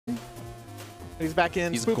He's back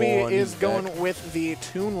in. He's Spoopy is going back with the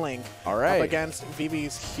Toon Link All right. up against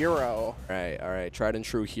Vivi's hero. All right. Tried and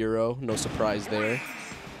true hero. No surprise there.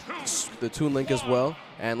 The Toon Link as well.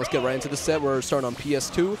 And let's get right into the set. We're starting on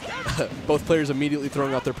PS2. Both players immediately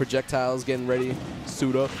throwing out their projectiles, getting ready,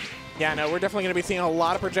 suit up. Yeah, no, we're definitely going to be seeing a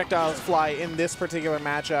lot of projectiles fly in this particular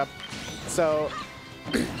matchup. So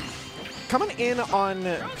coming in on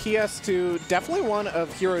PS2, definitely one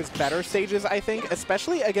of Hero's better stages, I think,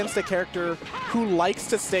 especially against a character who likes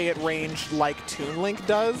to stay at range like Toon Link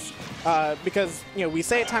does. Because, you know, we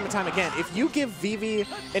say it time and time again, if you give Vivi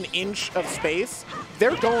an inch of space,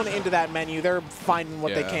 they're going into that menu. They're finding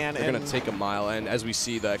what they can. They're going to take a mile. And as we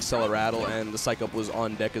see, the Acceleratle and the Psych Up was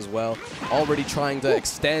on deck as well. Already trying to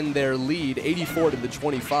extend their lead, 84 to the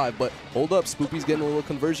 25. But hold up, Spoopy's getting a little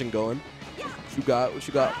conversion going. What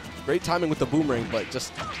you got? Great timing with the boomerang, but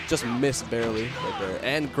just missed barely right there.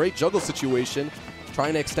 And great juggle situation.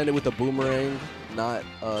 Trying to extend it with the boomerang, not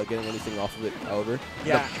getting anything off of it, however.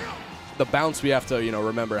 Yeah. The bounce, we have to, you know,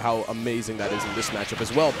 remember how amazing that is in this matchup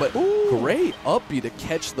as well. But great uppy to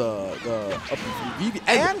catch the uppy from Vivi.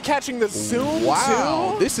 And catching the zoom,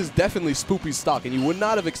 wow, too. this is definitely Spoopy's stock, and you would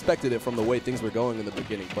not have expected it from the way things were going in the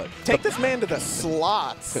beginning. But take this man to the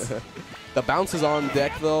slots. The bounce is on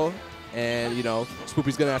deck, though. And, you know,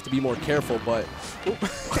 Spoopy's going to have to be more careful, but...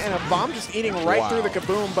 And a bomb just eating right through the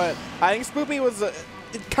kaboom, but I think Spoopy was...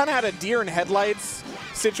 It kind of had a deer in headlights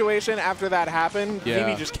situation after that happened. Yeah.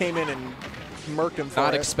 Vivi just came in and murked him for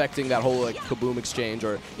Not it. expecting that whole, like, kaboom exchange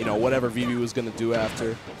or, you know, whatever Vivi was going to do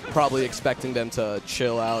after. Probably expecting them to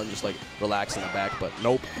chill out and just, like, relax in the back, but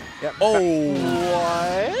nope. Yep. Oh!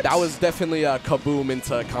 What? That was definitely a kaboom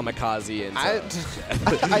into kamikaze.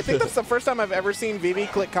 Into I think that's the first time I've ever seen Vivi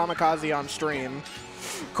click kamikaze on stream.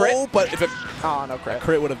 Crit. Oh, but if it... Oh, no crit.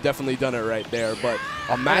 Crit would have definitely done it right there, but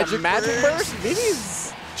a magic burst?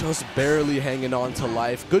 Vivi's... just barely hanging on to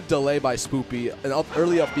life. Good delay by Spoopy. An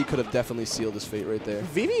early up B could have definitely sealed his fate right there.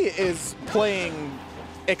 Vivi is playing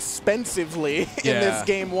expensively in this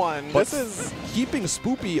game one. But this is keeping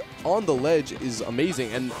Spoopy on the ledge is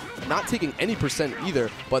amazing and not taking any percent either.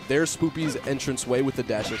 But there's Spoopy's entrance way with the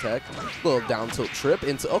dash attack. Little down tilt trip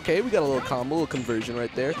into, okay, we got a little combo, a little conversion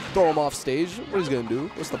right there. Throw him off stage. What he's gonna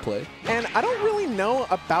do? What's the play? And I don't really know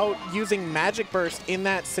about using Magic Burst in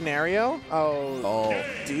that scenario. Oh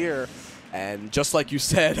dear. And just like you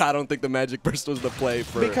said, I don't think the Magic Burst was the play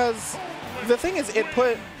for... Because the thing is, it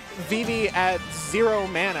put Vivi at 0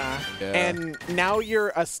 mana, and now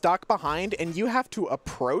you're a stock behind, and you have to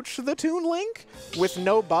approach the Toon Link with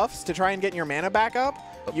no buffs to try and get your mana back up.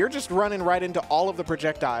 You're just running right into all of the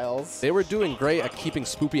projectiles. They were doing great at keeping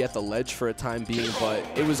Spoopy at the ledge for a time being, but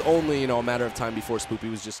it was only, you know, a matter of time before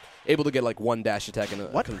Spoopy was just able to get like one dash attack and a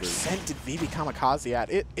What conversion. percent did Vivi kamikaze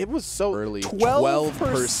at? It was so Early.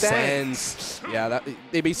 12%. Yeah,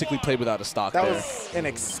 they basically played without a stock that there. was an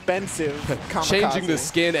expensive kamikaze. Changing the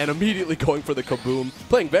skin and immediately going for the kaboom.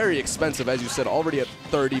 Playing very expensive, as you said, already at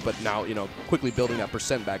 30, but now, you know, quickly building that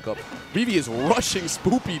percent back up. Vivi is rushing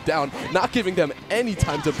Spoopy down, not giving them any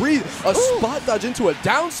time to breathe. A spot dodge into a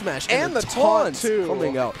down smash and the taunt too.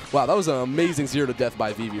 Coming out. Wow, that was an amazing 0 to death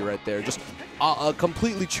by Vivi right there. Just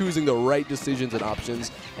completely choosing the right decisions and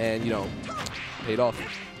options, and, you know, paid off.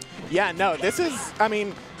 Yeah, no, this is, I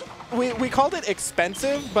mean, we called it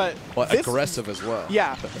expensive, but aggressive as well.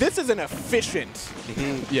 Yeah, this is an efficient.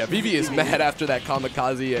 Yeah, Vivi is mad after that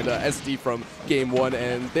kamikaze and SD from game 1,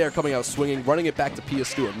 and they are coming out swinging, running it back to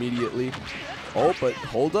PS2 immediately. Oh, but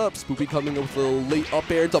hold up. Spoopy coming with a little late up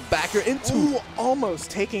air into back air into... Ooh, almost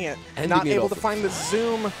taking it. Not able to find the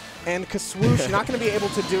zoom, and Kaswoosh not going to be able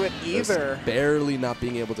to do it either. Just barely not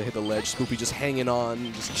being able to hit the ledge. Spoopy just hanging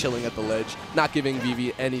on, just chilling at the ledge, not giving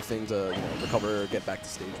Vivi anything to, you know, recover or get back to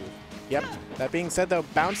stage with. Yep. That being said, though,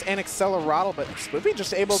 bounce and Acceleratle, but Spoopy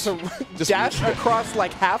just able to dash across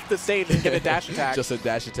like half the stage and get a dash attack. Just a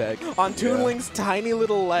dash attack. On Toon Link's tiny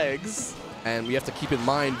little legs. And we have to keep in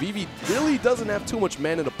mind, Vivi really doesn't have too much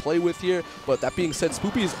mana to play with here. But that being said,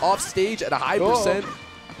 Spoopy is off stage at a high percent.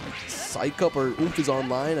 Psych Up or Oomph is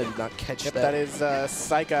online. I did not catch that. That is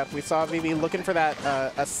Psych Up. We saw Vivi looking for that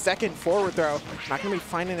a second forward throw. Not going to be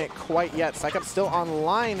finding it quite yet. Psych Up still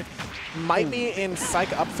online. Might be in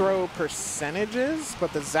Psych Up throw percentages,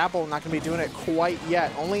 but the Zapple not going to be doing it quite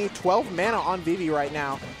yet. Only 12 mana on Vivi right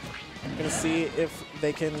now. Going to see if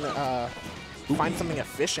they can find something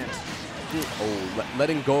efficient. Oh,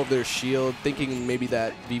 letting go of their shield, thinking maybe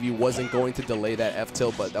that Vivi wasn't going to delay that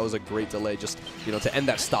F-tilt, but that was a great delay just, you know, to end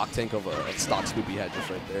that stock tank of a stock Spoopy had just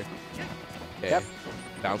right there. Okay. Yep.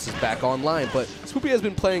 Bounces back online, but Spoopy has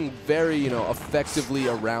been playing very, you know, effectively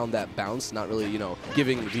around that bounce, not really, you know,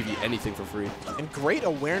 giving Vivi anything for free. And great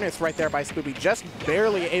awareness right there by Spoopy, just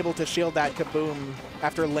barely able to shield that kaboom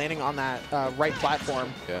after landing on that right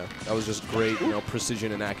platform. Yeah, that was just great, you know,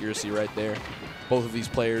 precision and accuracy right there. Both of these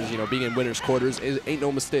players, you know, being in winners' quarters ain't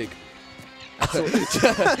no mistake.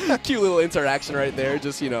 Cute little interaction right there,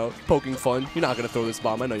 just, you know, poking fun. You're not going to throw this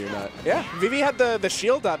bomb. I know you're not. Yeah, Vivi had the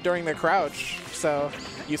shield up during the crouch, so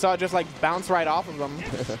you saw it just, like, bounce right off of them.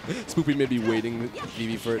 Spoopy may be waiting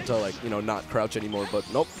Vivi for it to, like, you know, not crouch anymore, but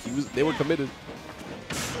nope, they were committed.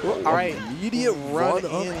 All right, immediate run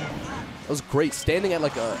up. in. That was great, standing at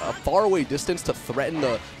like a faraway distance to threaten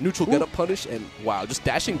the neutral get-up punish, and wow, just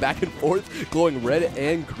dashing back and forth, glowing red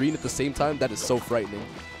and green at the same time. That is so frightening.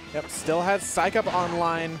 Yep, still has Psych Up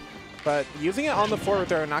online, but using it on the forward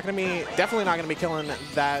throw, definitely not gonna be killing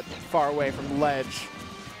that far away from ledge.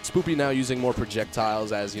 Spoopy now using more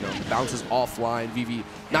projectiles as, you know, bounces offline. Vivi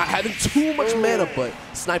not having too much mana, but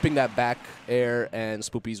sniping that back air and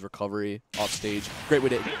Spoopy's recovery off stage. Great way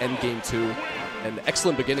to end game 2. An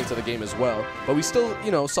excellent beginning to the game as well. But we still, you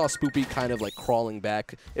know, saw Spoopy kind of like crawling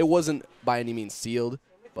back. It wasn't by any means sealed,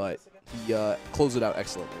 but he closed it out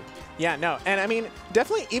excellently. Yeah, no, and I mean,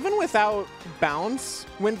 definitely even without bounce,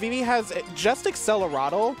 when Vivi has just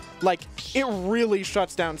Xenozero, like, it really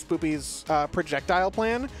shuts down Spoopy's projectile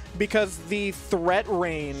plan, because the threat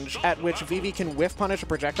range at which Vivi can whiff punish a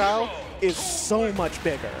projectile is so much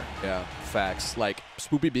bigger. Yeah, facts. Like,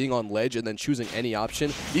 Spoopy being on ledge and then choosing any option,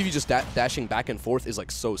 Vivi just dashing back and forth is, like,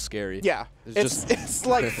 so scary. Yeah, it's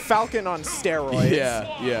like Falcon on steroids.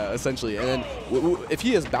 Yeah, essentially. And then if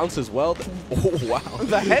he has bounce as well, oh, wow.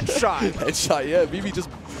 The headshot. Headshot, yeah. Vivi just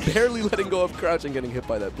barely letting go of crouch and getting hit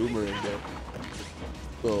by that boomerang there.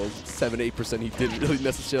 Well, 7-8% he didn't really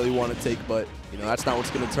necessarily want to take, but, you know, that's not what's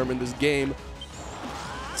going to determine this game.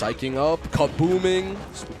 Psyching up, kabooming.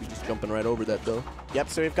 Spoopy just jumping right over that, though. Yep,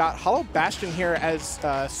 so we've got Hollow Bastion here as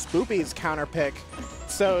Spoopy's counter pick.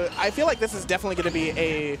 So I feel like this is definitely going to be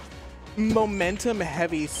a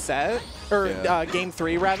momentum-heavy set, or game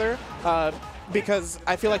 3, rather, because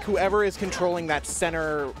I feel like whoever is controlling that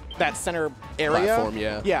center area, platform,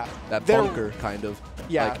 yeah, that bunker kind of.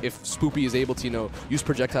 Yeah. Like if Spoopy is able to, you know, use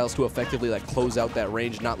projectiles to effectively like close out that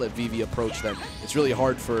range, not let Vivi approach them, it's really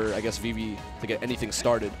hard for, I guess, Vivi to get anything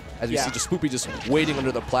started. As we see just Spoopy just waiting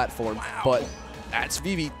under the platform, but that's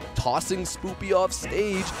Vivi tossing Spoopy off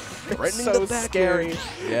stage, threatening so the back scary. air.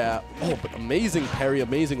 Yeah. Oh, but amazing parry,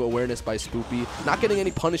 amazing awareness by Spoopy. Not getting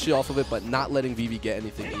any punishes off of it, but not letting Vivi get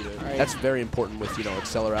anything either. Right. That's very important with, you know,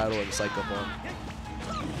 Xenozero and Psych Up on.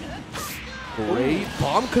 Great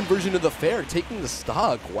bomb conversion to the fair, taking the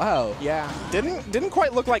stock. Wow. Yeah, didn't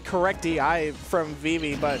quite look like correct DI from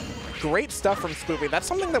Vivi, but great stuff from Spoopy. That's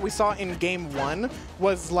something that we saw in game 1,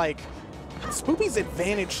 was like Spoopy's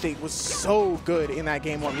advantage state was so good in that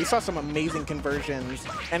game 1. We saw some amazing conversions,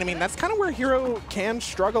 and I mean that's kind of where Hero can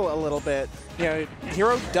struggle a little bit. You know,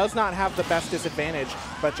 Hero does not have the best disadvantage,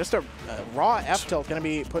 but just a raw F tilt going to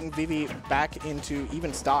be putting Vivi back into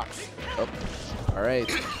even stocks. Oh. All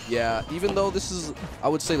right. Yeah, even though this is, I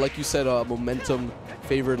would say, like you said, a momentum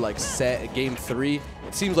favored like set game 3,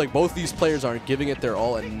 it seems like both these players aren't giving it their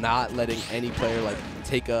all and not letting any player like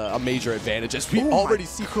take a major advantage. As we already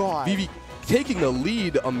see Vivi taking the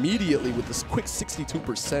lead immediately with this quick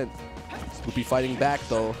 62%. Spoopy fighting back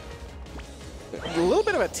though. A little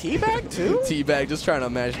bit of a teabag too? Teabag, just trying to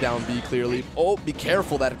mash down B clearly. Oh, be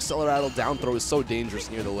careful, that Xenozero down throw is so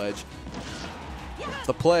dangerous near the ledge.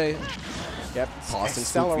 The play. Yep, tossing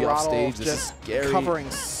Spoopy off stage. This is scary.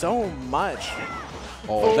 Covering so much.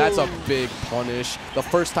 Oh, that's a big punish. The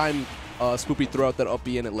first time Spoopy threw out that up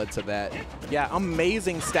B and it led to that. Yeah,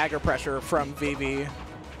 amazing stagger pressure from Vivi.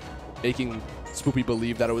 Making Spoopy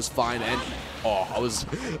believe that it was fine, and I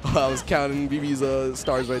was counting Vivi's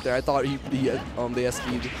stars right there. I thought they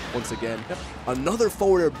SD'd once again. Yep. Another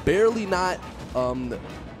forwarder, barely not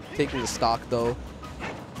taking the stock though.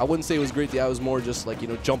 I wouldn't say it was great. I was more just like, you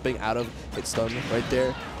know, jumping out of hit stun right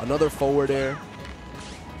there. Another forward air.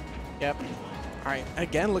 Yep. All right,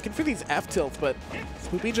 again, looking for these F tilts, but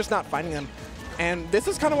Spoopy just not finding them. And this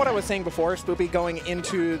is kind of what I was saying before, Spoopy going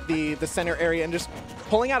into the center area and just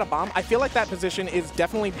pulling out a bomb. I feel like that position is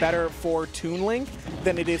definitely better for Toon Link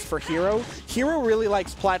than it is for Hero. Hero really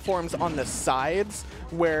likes platforms on the sides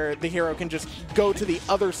where the hero can just go to the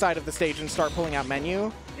other side of the stage and start pulling out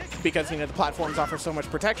menu, because, you know, the platforms offer so much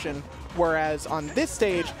protection, whereas on this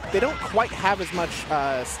stage, they don't quite have as much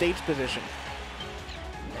stage position.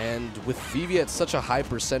 And with Vivi at such a high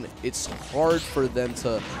percent, it's hard for them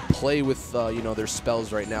to play with, you know, their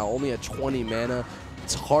spells right now. Only at 20 mana,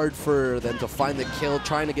 it's hard for them to find the kill,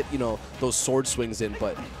 trying to get, you know, those sword swings in.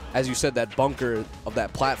 But as you said, that bunker of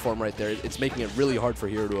that platform right there, it's making it really hard for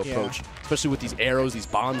Hero to approach, especially with these arrows, these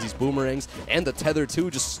bombs, these boomerangs, and the tether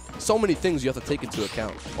too. Just so many things you have to take into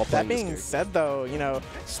account while playing this game. That being said, though, you know,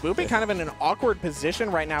 Spoopy kind of in an awkward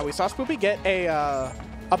position right now. We saw Spoopy get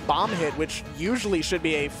a bomb hit, which usually should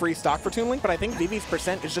be a free stock for Toon Link, but I think Vivi's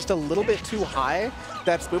percent is just a little bit too high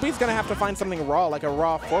that Spoopy's going to have to find something raw, like a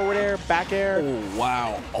raw forward air, back air. Oh,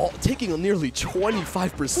 wow. Taking a nearly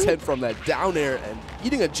 25% from that down air and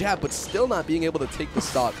eating a jab, but still not being able to take the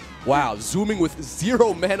stock. Wow, zooming with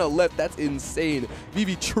 0 mana left. That's insane.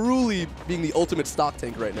 Vivi truly being the ultimate stock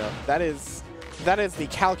tank right now. That is the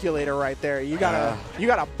calculator right there. You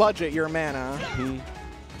gotta budget your mana.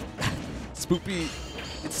 Spoopy,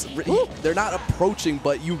 they're not approaching,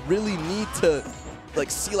 but you really need to like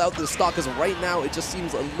seal out the stock, because right now it just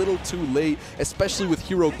seems a little too late, especially with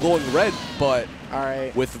Hero glowing red. But all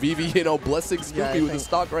right, with Vivi, you know, blessing Spoopy with the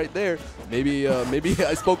stock right there. Maybe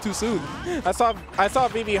I spoke too soon. I saw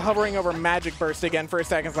Vivi hovering over Magic Burst again for a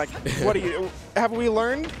second. It's like, what have we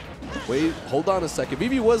learned? Wait, hold on a second.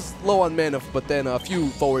 Vivi was low on mana, but then a few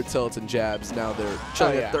forward tilts and jabs. Now they're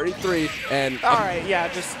chilling at 33. And all right, yeah,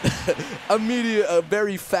 just a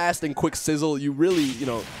very fast and quick sizzle. You really, you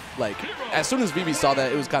know, like as soon as Vivi saw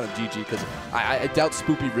that, it was kind of GG, because I doubt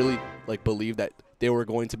Spoopy really like believed that they were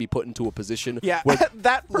going to be put into a position. Yeah, where,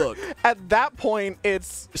 at that point,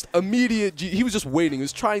 it's just immediate. He was just waiting. He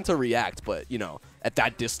was trying to react, but you know, at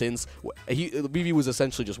that distance, Vivi was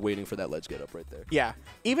essentially just waiting for that ledge get up right there. Yeah,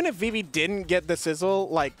 even if Vivi didn't get the sizzle,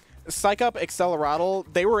 like Psych Up, Xenozero,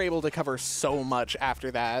 they were able to cover so much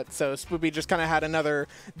after that. So Spoopy just kind of had another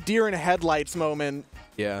deer in headlights moment.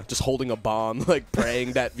 Yeah, just holding a bomb, like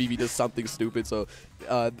praying that Vivi does something stupid so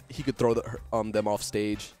he could throw them off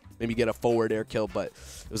stage. Maybe get a forward air kill, but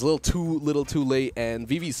it was a little too late, and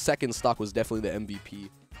Vivi's second stock was definitely the MVP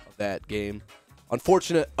of that game.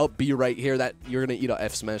 Unfortunate up B right here, that you're gonna eat a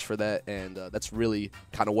F smash for that, and that's really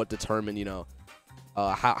kind of what determined, you know,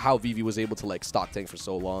 how Vivi was able to like stock tank for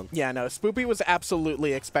so long. Yeah, no, Spoopy was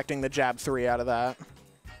absolutely expecting the jab 3 out of that.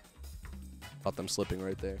 Caught them slipping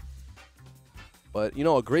right there. But you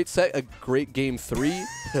know, a great set, a great game 3.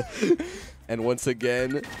 And once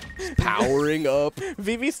again, powering up.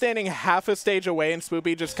 Vivi standing half a stage away and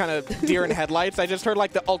Spoopy just kind of deer in headlights. I just heard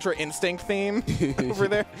like the Ultra Instinct theme over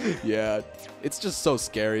there. Yeah, it's just so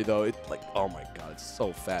scary though. It's like, oh my god, it's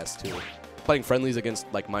so fast too. Playing friendlies against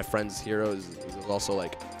like my friend's heroes is also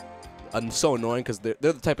like so annoying, because they're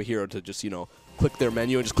the type of hero to just, you know, click their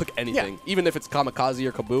menu and just click anything. Yeah. Even if it's Kamikaze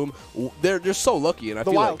or Kaboom, they're so lucky. And I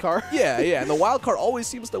feel wild card. Yeah, and the wild card always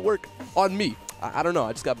seems to work on me. I don't know.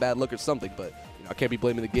 I just got bad luck or something, but you know, I can't be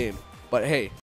blaming the game. But hey,